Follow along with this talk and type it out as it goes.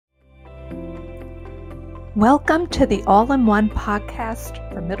Welcome to the All-in-One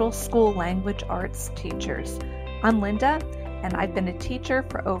podcast for middle school language arts teachers. I'm Linda, and I've been a teacher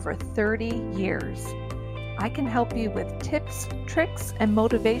for over 30 years. I can help you with tips, tricks, and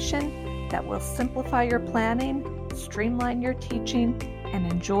motivation that will simplify your planning, streamline your teaching,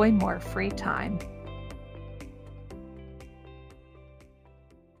 and enjoy more free time.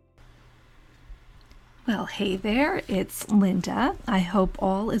 Well, hey there, it's Linda. I hope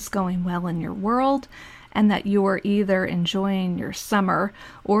all is going well in your world and that you are either enjoying your summer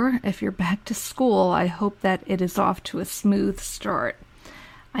or if you're back to school, I hope that it is off to a smooth start.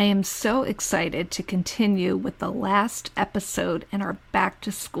 I am so excited to continue with the last episode in our Back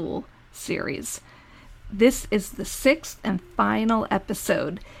to School series. This is the 6th and final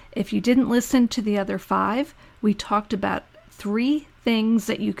episode. If you didn't listen to the other 5, we talked about 3 things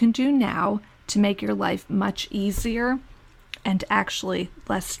that you can do now to make your life much easier and actually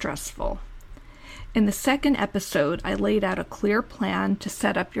less stressful. In the second episode, I laid out a clear plan to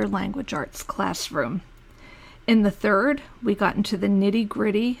set up your language arts classroom. In the third, we got into the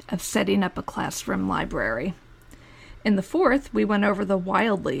nitty-gritty of setting up a classroom library. In the fourth, we went over the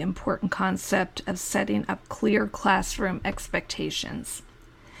wildly important concept of setting up clear classroom expectations.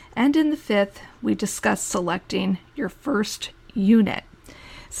 And in the fifth, we discussed selecting your first unit.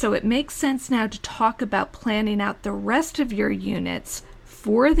 So it makes sense now to talk about planning out the rest of your units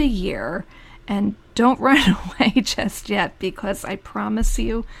for the year. And don't run away just yet, because I promise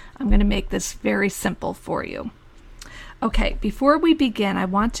you I'm going to make this very simple for you. Okay, before we begin, I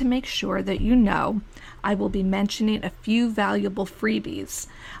want to make sure that you know I will be mentioning a few valuable freebies.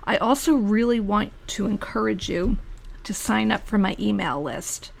 I also really want to encourage you to sign up for my email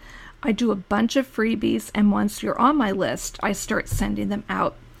list. I do a bunch of freebies, and once you're on my list, I start sending them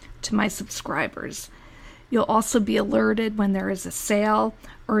out to my subscribers. You'll also be alerted when there is a sale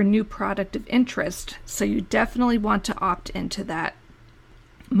or a new product of interest, so you definitely want to opt into that.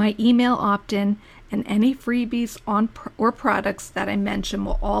 My email opt-in and any freebies on or products that I mention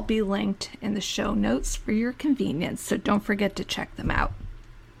will all be linked in the show notes for your convenience, so don't forget to check them out.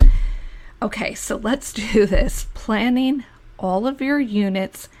 Okay, so let's do this. Planning all of your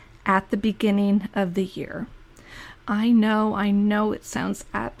units at the beginning of the year. I know it sounds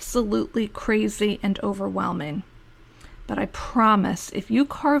absolutely crazy and overwhelming, but I promise if you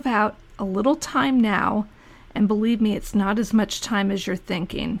carve out a little time now, and believe me, it's not as much time as you're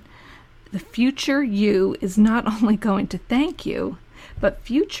thinking, the future you is not only going to thank you, but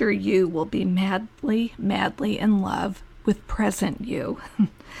future you will be madly in love with present you.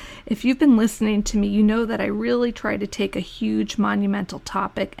 If you've been listening to me, you know that I really try to take a huge monumental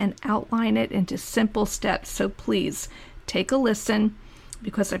topic and outline it into simple steps. So please take a listen,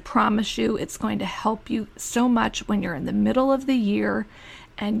 because I promise you it's going to help you so much when you're in the middle of the year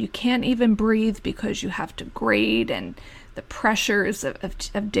and you can't even breathe because you have to grade, and the pressures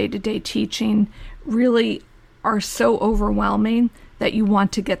of day-to-day teaching really are so overwhelming that you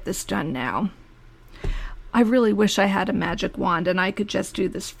want to get this done now. I really wish I had a magic wand and I could just do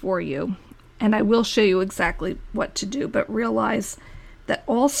this for you. And I will show you exactly what to do, but realize that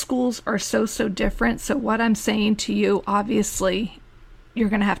all schools are so different. So what I'm saying to you, obviously, you're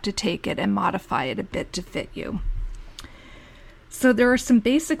going to have to take it and modify it a bit to fit you. So there are some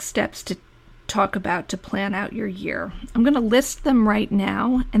basic steps to talk about to plan out your year. I'm going to list them right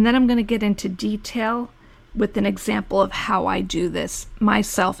now, and then I'm going to get into detail with an example of how I do this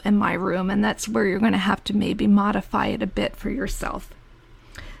myself in my room, and that's where you're going to have to maybe modify it a bit for yourself.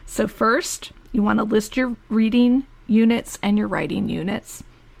 So first, you want to list your reading units and your writing units.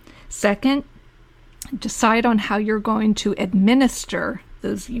 Second, decide on how you're going to administer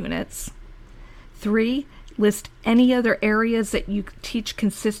those units. 3, list any other areas that you teach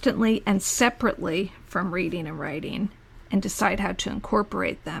consistently and separately from reading and writing, and decide how to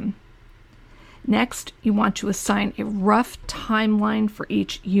incorporate them. Next, you want to assign a rough timeline for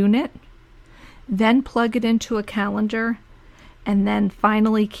each unit, then plug it into a calendar, and then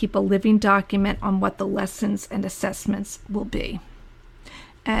finally keep a living document on what the lessons and assessments will be.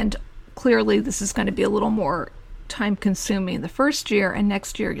 And clearly this is going to be a little more time-consuming the first year, and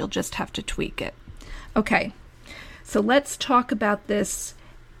next year you'll just have to tweak it. Okay, so let's talk about this,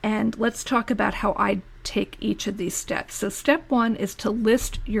 and let's talk about how I take each of these steps. So step 1 is to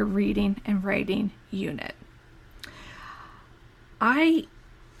list your reading and writing unit. I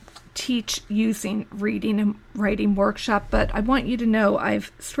teach using reading and writing workshop, but I want you to know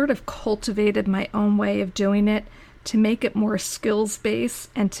I've sort of cultivated my own way of doing it to make it more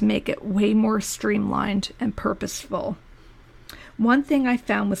skills-based and to make it way more streamlined and purposeful. One thing I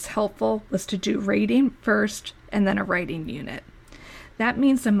found was helpful was to do reading first and then a writing unit. That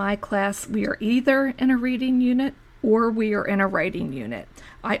means in my class, we are either in a reading unit or we are in a writing unit.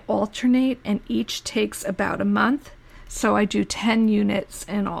 I alternate and each takes about a month, so I do 10 units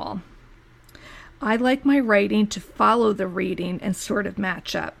in all. I like my writing to follow the reading and sort of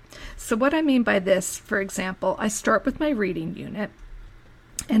match up. So what I mean by this, for example, I start with my reading unit.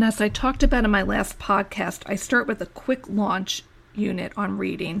 And as I talked about in my last podcast, I start with a quick launch unit on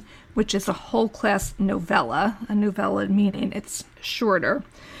reading, which is a whole class novella, a novella meaning it's shorter,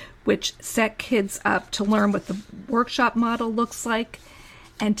 which set kids up to learn what the workshop model looks like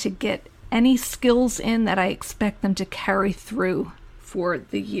and to get any skills in that I expect them to carry through for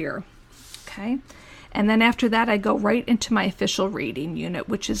the year. Okay. And then after that, I go right into my official reading unit,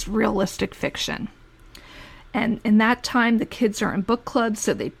 which is realistic fiction. And in that time, the kids are in book club,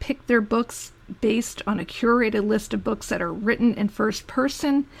 so they pick their books based on a curated list of books that are written in first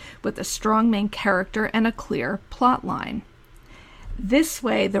person with a strong main character and a clear plot line. This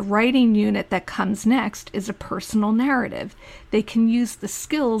way, the writing unit that comes next is a personal narrative. They can use the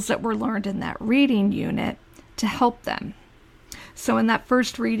skills that were learned in that reading unit to help them. So in that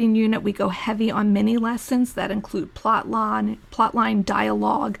first reading unit, we go heavy on mini lessons that include plotline,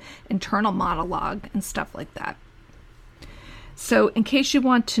 dialogue, internal monologue, and stuff like that. So in case you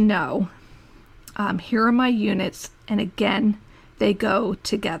want to know, here are my units, and again, they go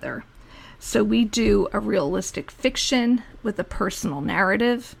together. So we do a realistic fiction with a personal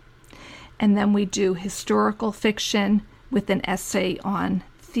narrative, and then we do historical fiction with an essay on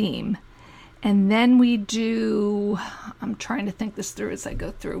theme. And then we do, I'm trying to think this through as I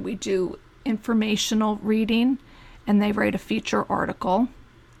go through, we do informational reading, and they write a feature article.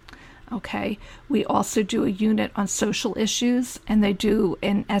 Okay, we also do a unit on social issues, and they do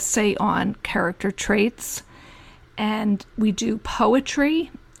an essay on character traits. And we do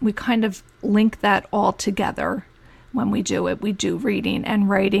poetry. We kind of link that all together when we do it. We do reading and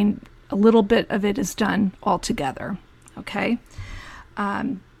writing. A little bit of it is done all together. Okay.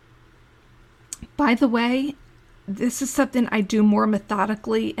 By the way, this is something I do more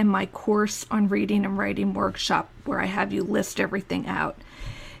methodically in my course on reading and writing workshop, where I have you list everything out.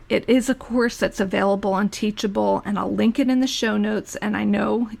 It is a course that's available on Teachable, and I'll link it in the show notes, and I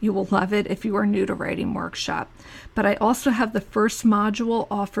know you will love it if you are new to writing workshop. But I also have the first module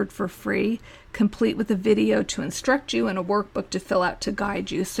offered for free, complete with a video to instruct you and a workbook to fill out to guide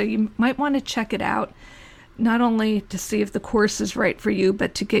you. So you might want to check it out, not only to see if the course is right for you,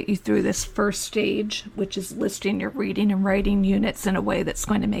 but to get you through this first stage, which is listing your reading and writing units in a way that's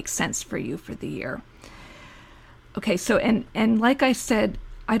going to make sense for you for the year. Okay, so, and like I said,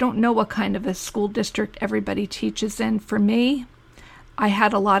 I don't know what kind of a school district everybody teaches in. For me, I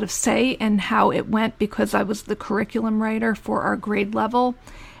had a lot of say in how it went because I was the curriculum writer for our grade level.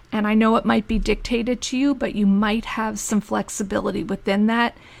 And I know it might be dictated to you, but you might have some flexibility within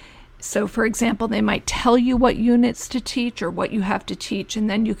that. So, for example, they might tell you what units to teach or what you have to teach, and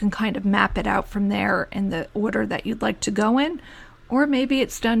then you can kind of map it out from there in the order that you'd like to go in. Or maybe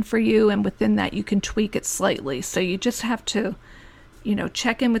it's done for you, and within that you can tweak it slightly. So you just have to,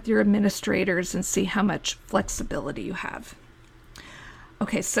 check in with your administrators and see how much flexibility you have.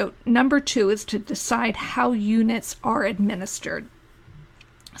 Okay, so number 2 is to decide how units are administered.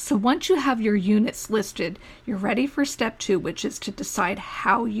 So once you have your units listed, you're ready for step 2, which is to decide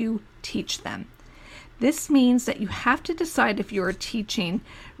how you teach them. This means that you have to decide if you're teaching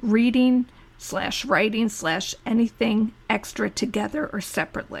reading / writing / anything extra together or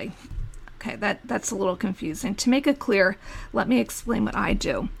separately. Okay, that's a little confusing. To make it clear, let me explain what I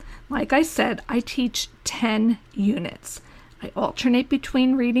do. Like I said, I teach 10 units. I alternate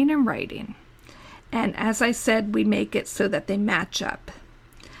between reading and writing. And as I said, we make it so that they match up.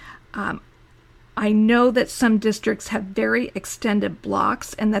 I know that some districts have very extended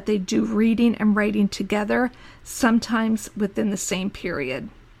blocks and that they do reading and writing together, sometimes within the same period.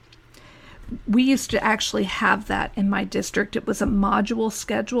 We used to actually have that in my district. It was a module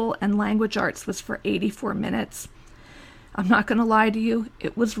schedule, and language arts was for 84 minutes. I'm not going to lie to you,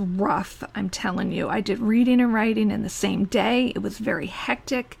 it was rough, I'm telling you. I did reading and writing in the same day. It was very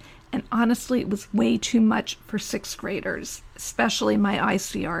hectic, and honestly, it was way too much for 6th graders, especially my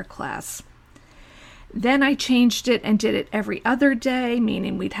ICR class. Then I changed it and did it every other day,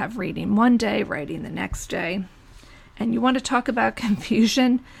 meaning we'd have reading one day, writing the next day. And you want to talk about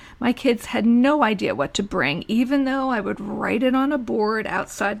confusion? My kids had no idea what to bring, even though I would write it on a board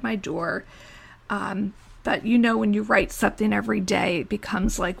outside my door. But when you write something every day, it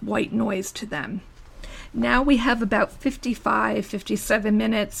becomes like white noise to them. Now we have about 55, 57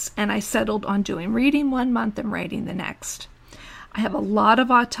 minutes, and I settled on doing reading one month and writing the next. I have a lot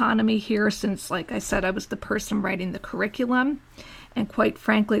of autonomy here since, like I said, I was the person writing the curriculum. And quite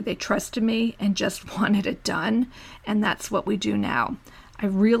frankly, they trusted me and just wanted it done. And that's what we do now. I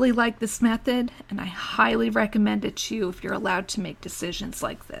really like this method, and I highly recommend it to you if you're allowed to make decisions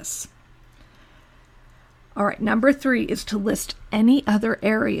like this. All right, number 3 is to list any other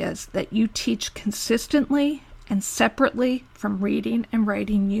areas that you teach consistently and separately from reading and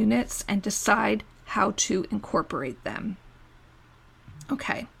writing units, and decide how to incorporate them.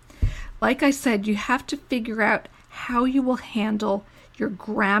 Okay, like I said, you have to figure out how you will handle your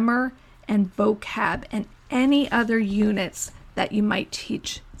grammar and vocab and any other units that you might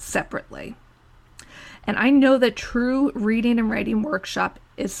teach separately. And I know that True Reading and Writing Workshop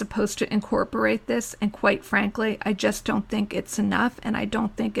is supposed to incorporate this, and quite frankly, I just don't think it's enough, and I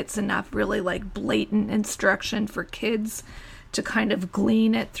don't think it's enough really like blatant instruction for kids to kind of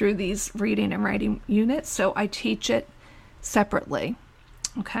glean it through these reading and writing units, so I teach it separately.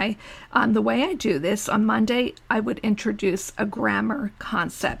 Okay, the way I do this, on Monday, I would introduce a grammar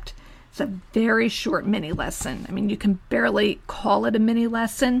concept. It's a very short mini lesson. I mean, you can barely call it a mini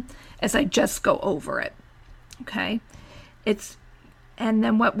lesson, as I just go over it. Okay, and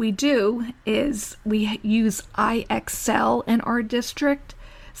then what we do is we use iExcel in our district,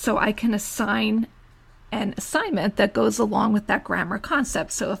 so I can assign an assignment that goes along with that grammar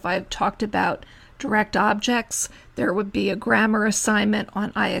concept. So if I've talked about direct objects, there would be a grammar assignment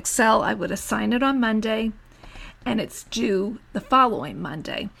on iExcel. I would assign it on Monday, and it's due the following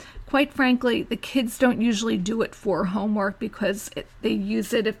Monday. Quite frankly, the kids don't usually do it for homework because they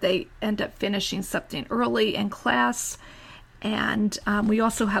use it if they end up finishing something early in class. And we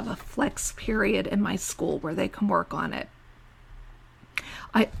also have a flex period in my school where they can work on it.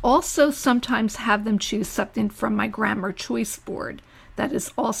 I also sometimes have them choose something from my grammar choice board that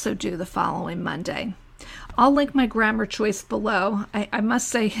is also due the following Monday. I'll link my grammar choice below. I must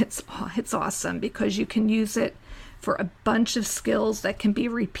say it's awesome because you can use it for a bunch of skills that can be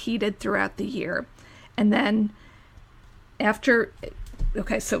repeated throughout the year. And then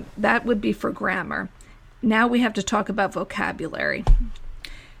okay, so that would be for grammar. Now we have to talk about vocabulary.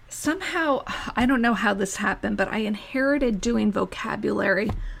 Somehow, I don't know how this happened, but I inherited doing vocabulary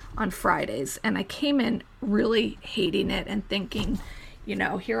on Fridays, and I came in really hating it and thinking,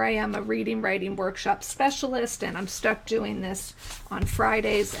 here I am, a reading, writing workshop specialist, and I'm stuck doing this on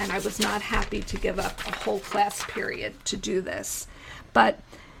Fridays, and I was not happy to give up a whole class period to do this. But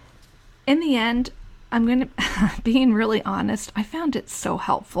in the end, being really honest, I found it so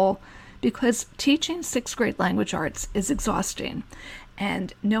helpful because teaching 6th grade language arts is exhausting.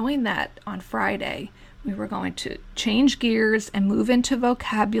 And knowing that on Friday we were going to change gears and move into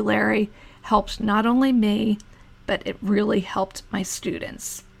vocabulary helped not only me, but it really helped my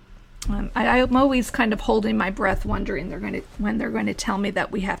students. I'm always kind of holding my breath, wondering when they're going to tell me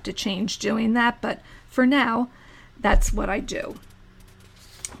that we have to change doing that. But for now, that's what I do.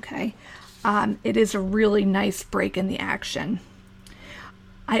 Okay, it is a really nice break in the action.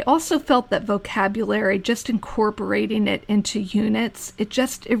 I also felt that vocabulary, just incorporating it into units,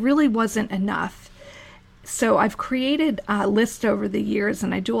 it really wasn't enough. So I've created a list over the years,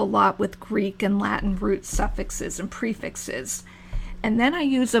 and I do a lot with Greek and Latin root suffixes and prefixes. And then I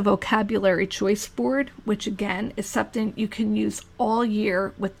use a vocabulary choice board, which again is something you can use all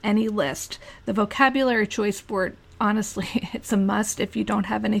year with any list. The vocabulary choice board, honestly, it's a must if you don't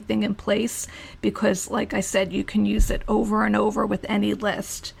have anything in place, because like I said, you can use it over and over with any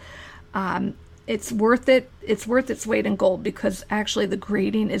list. It's worth it. It's worth its weight in gold because actually the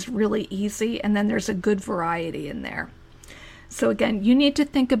grading is really easy, and then there's a good variety in there. So again, you need to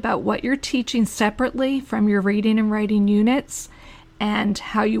think about what you're teaching separately from your reading and writing units and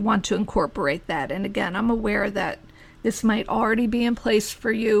how you want to incorporate that. And again, I'm aware that this might already be in place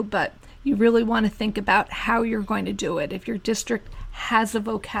for you, but you really want to think about how you're going to do it. If your district has a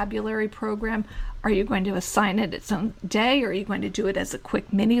vocabulary program, are you going to assign it its own day, or are you going to do it as a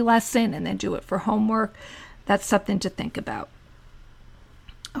quick mini lesson and then do it for homework? That's something to think about.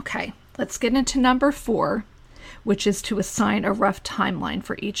 Okay, let's get into number 4, which is to assign a rough timeline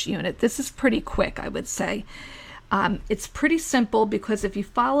for each unit. This is pretty quick, I would say. It's pretty simple because if you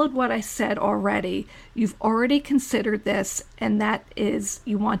followed what I said already, you've already considered this, and that is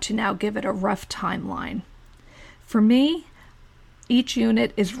you want to now give it a rough timeline. For me, each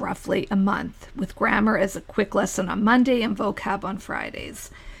unit is roughly a month, with grammar as a quick lesson on Monday and vocab on Fridays.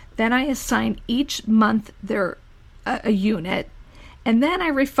 Then I assign each month a unit, and then I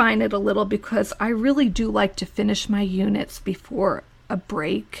refine it a little because I really do like to finish my units before a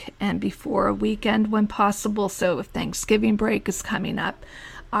break and before a weekend when possible. So if Thanksgiving break is coming up,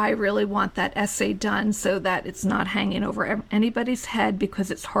 I really want that essay done so that it's not hanging over anybody's head,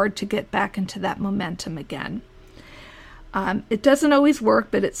 because it's hard to get back into that momentum again. It doesn't always work,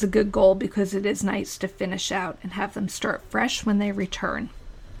 but it's a good goal because it is nice to finish out and have them start fresh when they return.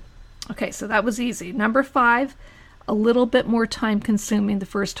 Okay, so that was easy. Number 5, a little bit more time consuming the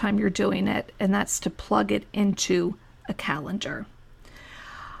first time you're doing it, and that's to plug it into a calendar.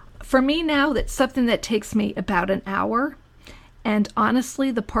 For me now, that's something that takes me about an hour. And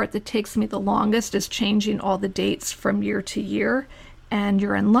honestly, the part that takes me the longest is changing all the dates from year to year. And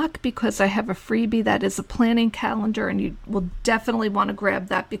you're in luck because I have a freebie that is a planning calendar, and you will definitely want to grab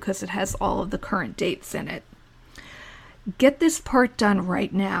that because it has all of the current dates in it. Get this part done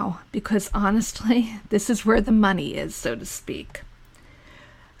right now because honestly, this is where the money is, so to speak.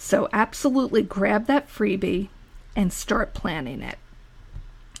 So absolutely grab that freebie and start planning it.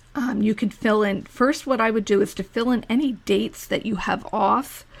 You can fill in, first what I would do is to fill in any dates that you have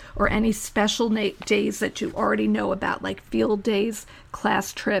off or any special days that you already know about, like field days,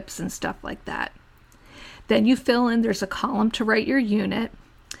 class trips, and stuff like that. Then you fill in, there's a column to write your unit,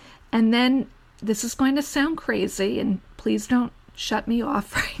 and then this is going to sound crazy, and please don't shut me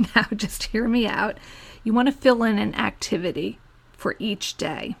off right now, just hear me out. You want to fill in an activity for each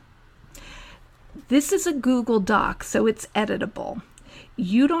day. This is a Google Doc, so it's editable.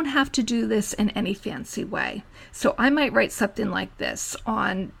 You don't have to do this in any fancy way. So I might write something like this.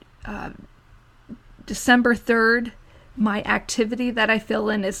 On December 3rd, my activity that I fill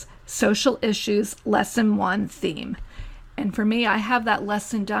in is Social Issues Lesson 1 theme. And for me, I have that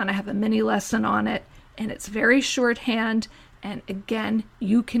lesson done. I have a mini lesson on it, and it's very shorthand. And again,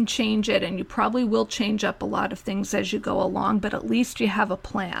 you can change it, and you probably will change up a lot of things as you go along, but at least you have a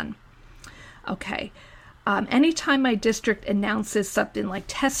plan. Okay. Anytime my district announces something like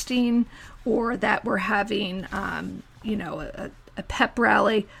testing or that we're having, a pep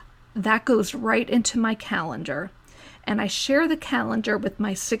rally, that goes right into my calendar. And I share the calendar with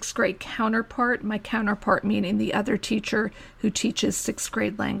my 6th grade counterpart, my counterpart meaning the other teacher who teaches 6th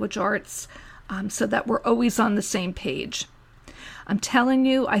grade language arts, so that we're always on the same page. I'm telling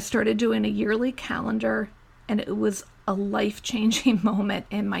you, I started doing a yearly calendar, and it was a life-changing moment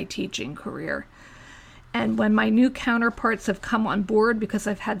in my teaching career. And when my new counterparts have come on board, because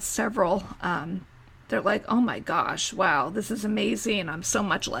I've had several, they're like, oh my gosh, wow, this is amazing. I'm so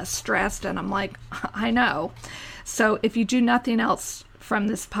much less stressed. And I'm like, I know. So if you do nothing else from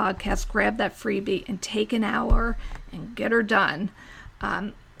this podcast, grab that freebie and take an hour and get her done.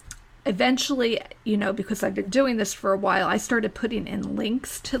 Eventually, because I've been doing this for a while, I started putting in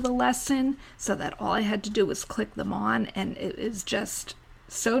links to the lesson so that all I had to do was click them on. And it is just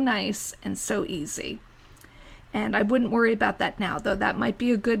so nice and so easy. And I wouldn't worry about that now, though that might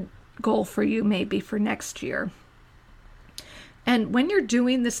be a good goal for you maybe for next year. And when you're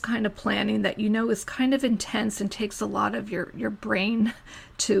doing this kind of planning that is kind of intense and takes a lot of your brain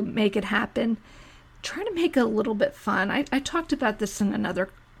to make it happen, try to make it a little bit fun. I talked about this in another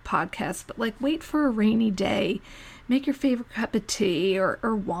podcast, but wait for a rainy day. Make your favorite cup of tea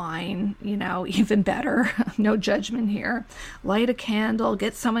or wine, even better. No judgment here. Light a candle,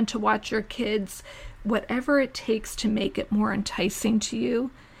 get someone to watch your kids. Whatever it takes to make it more enticing to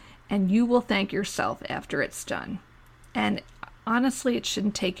you, and you will thank yourself after it's done. And honestly, it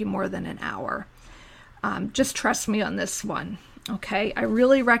shouldn't take you more than an hour. Just trust me on this one, okay? I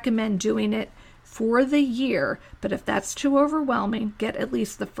really recommend doing it for the year, but if that's too overwhelming, get at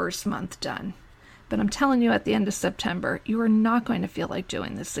least the first month done. But I'm telling you, at the end of September, you are not going to feel like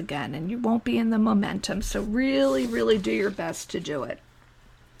doing this again, and you won't be in the momentum, so really, really do your best to do it.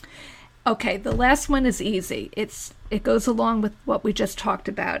 Okay, the last one is easy. It goes along with what we just talked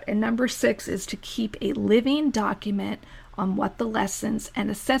about. And number 6 is to keep a living document on what the lessons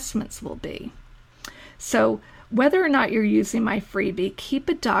and assessments will be. So whether or not you're using my freebie, keep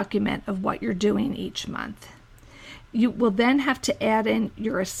a document of what you're doing each month. You will then have to add in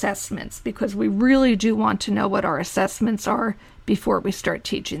your assessments because we really do want to know what our assessments are before we start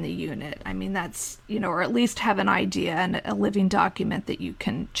teaching the unit. I mean, that's, or at least have an idea and a living document that you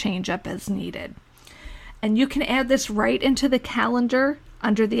can change up as needed. And you can add this right into the calendar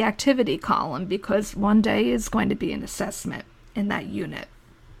under the activity column because one day is going to be an assessment in that unit.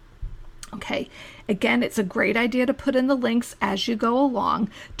 Okay, again, it's a great idea to put in the links as you go along.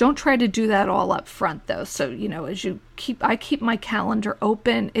 Don't try to do that all up front though. So, I keep my calendar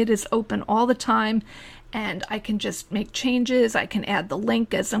open. It is open all the time. And I can just make changes. I can add the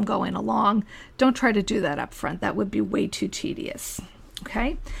link as I'm going along. Don't try to do that up front. That would be way too tedious.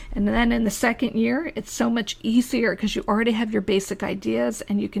 Okay? And then in the second year, it's so much easier because you already have your basic ideas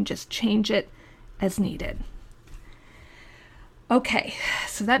and you can just change it as needed. Okay,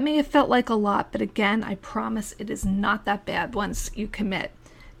 so that may have felt like a lot, but again, I promise it is not that bad once you commit.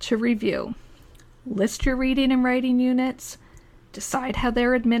 To review, list your reading and writing units, decide how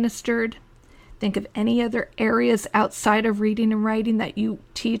they're administered, think of any other areas outside of reading and writing that you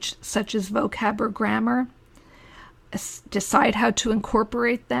teach, such as vocab or grammar, decide how to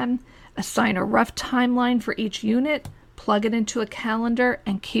incorporate them, assign a rough timeline for each unit, plug it into a calendar,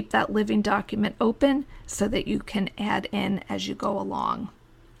 and keep that living document open so that you can add in as you go along.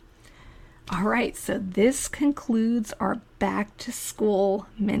 All right, so this concludes our Back to School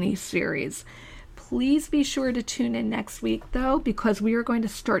mini-series. Please be sure to tune in next week, though, because we are going to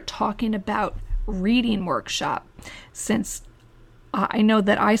start talking about reading workshop. Since I know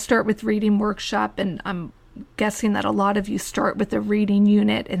that I start with reading workshop, and I'm guessing that a lot of you start with a reading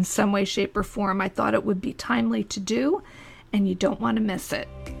unit in some way, shape, or form, I thought it would be timely to do, and you don't want to miss it.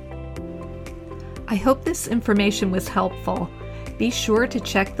 I hope this information was helpful. Be sure to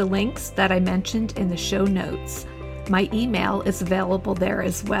check the links that I mentioned in the show notes. My email is available there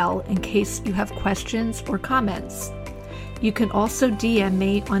as well in case you have questions or comments. You can also DM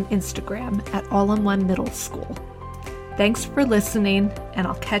me on Instagram at All-in-One Middle School. Thanks for listening, and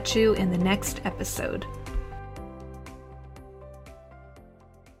I'll catch you in the next episode.